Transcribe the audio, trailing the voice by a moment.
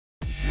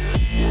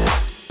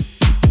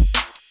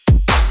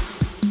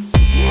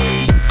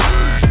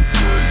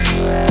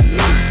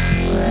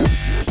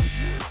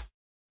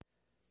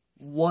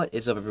What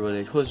is up,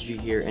 everybody? SOG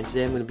here, and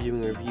today I'm going to be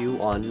doing a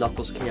review on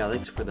Knuckles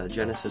Chaotix for the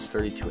Genesis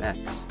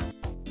 32X.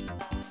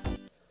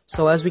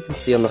 So as we can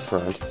see on the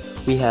front,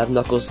 we have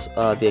Knuckles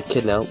the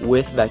Echidna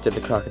with Vector the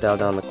Crocodile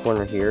down the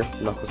corner here.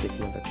 Knuckles the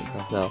Echidna, Vector the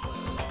Crocodile.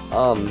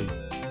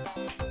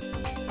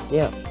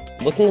 Yeah,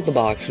 looking at the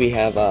box, we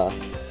have the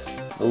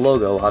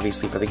logo,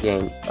 obviously, for the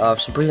game.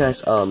 Some pretty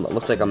nice,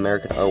 looks like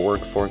American artwork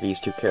for these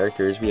two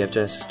characters. We have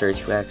Genesis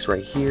 32X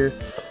right here,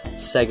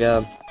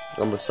 SEGA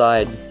on the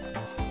side.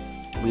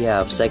 We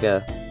have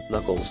SEGA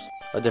Knuckles,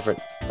 a different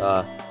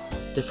art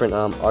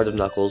of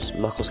Knuckles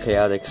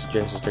Chaotix,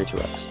 Genesis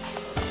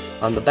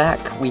 32X. On the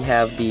back, we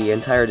have the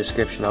entire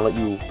description. I'll let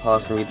you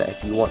pause and read that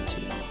if you want to.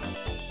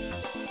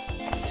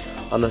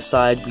 On the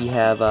side, we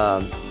have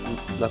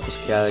Knuckles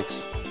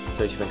Chaotix,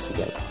 32X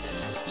again.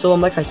 So,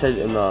 like I said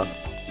in the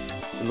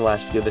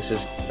last video, this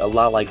is a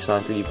lot like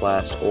Sonic 3D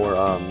Blast or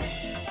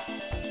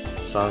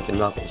Sonic and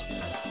Knuckles.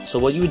 So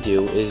what you would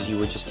do is you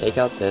would just take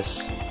out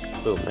this,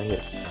 boom, right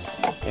here.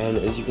 And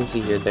as you can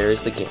see here, there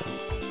is the game.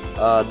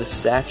 This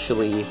is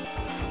actually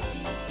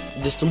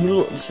just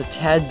a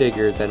tad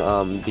bigger than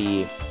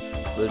the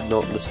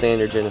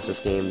standard Genesis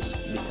games,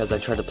 because I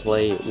tried to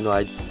play,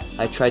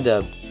 I tried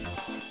to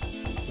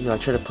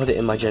put it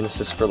in my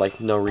Genesis for like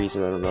no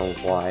reason, I don't know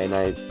why, and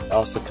I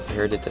also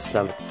compared it to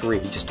Sonic 3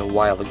 just a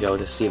while ago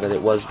to see that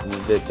it was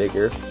a bit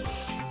bigger.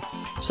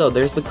 So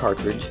there's the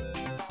cartridge.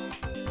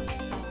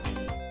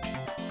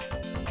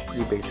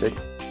 Pretty basic.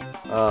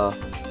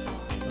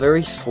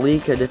 Very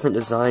sleek, a different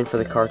design for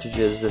the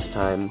cartridges this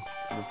time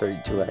for the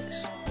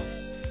 32X.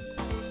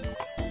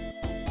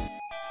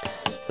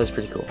 So that's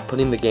pretty cool.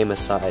 Putting the game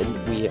aside,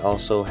 we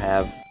also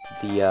have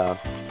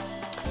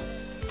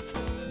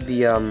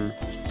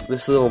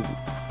this little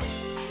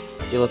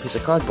yellow piece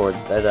of cardboard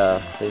that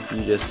if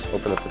you just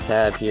open up the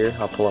tab here,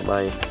 I'll pull up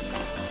my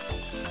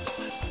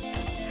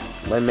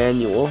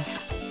manual.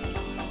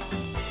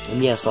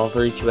 And yes, all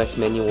 32X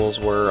manuals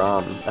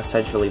were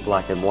essentially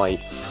black and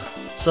white.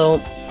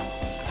 So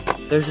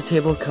there's a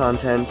table of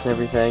contents and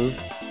everything.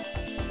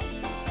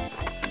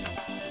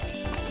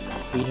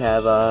 We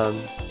have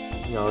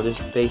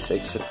just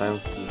basics. If I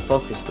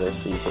focus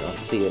this so you can all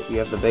see it, we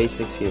have the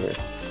basics here.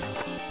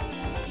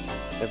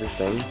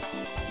 Everything.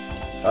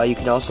 You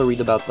can also read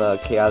about the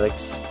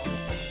Chaotix.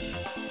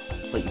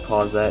 Let you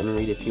pause that and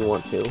read if you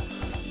want to.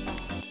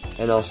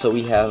 And also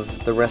we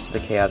have the rest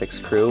of the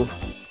Chaotix crew.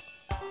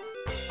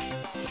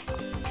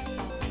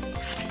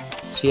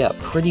 So yeah,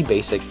 pretty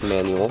basic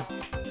manual.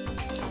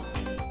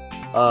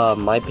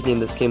 My opinion,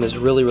 this game is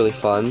really, really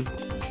fun.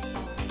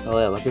 Oh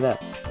yeah, look at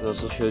that. It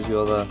also shows you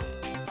all the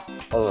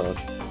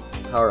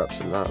power-ups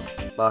and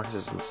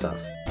boxes and stuff.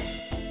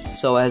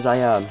 So as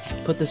I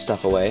put this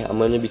stuff away, I'm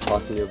going to be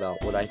talking to you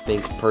about what I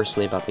think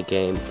personally about the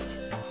game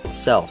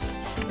itself.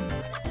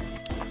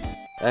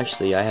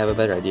 Actually, I have a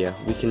better idea.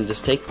 We can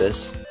just take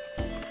this.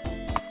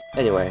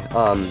 Anyway,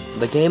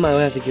 the game, I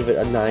would have to give it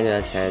a 9 out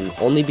of 10,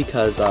 only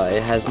because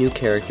it has new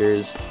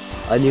characters,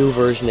 a new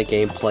version of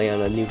gameplay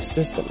on a new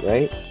system,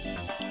 right?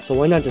 So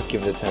why not just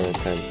give it a 10 out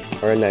of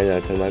 10? Or a 9 out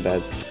of 10, my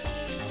bad.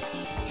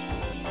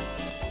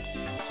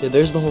 Yeah,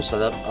 there's the whole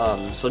setup.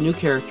 So new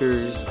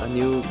characters, a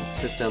new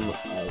system of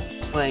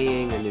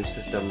playing, a new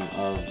system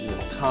of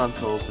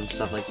consoles and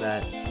stuff like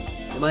that.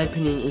 In my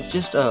opinion, it's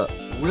just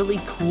really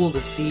cool to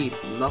see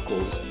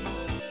Knuckles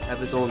have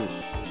his own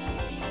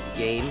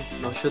game.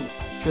 I'm sure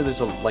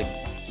there's like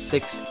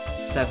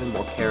 6-7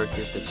 more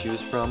characters to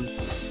choose from,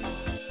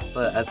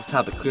 but at the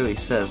top it clearly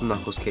says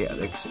Knuckles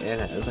Chaotix, and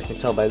as I can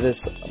tell by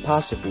this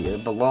apostrophe,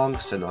 it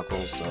belongs to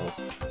Knuckles, so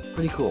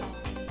pretty cool.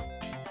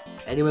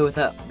 Anyway, with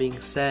that being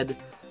said,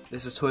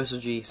 this is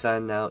SOG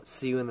signing out.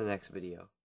 See you in the next video.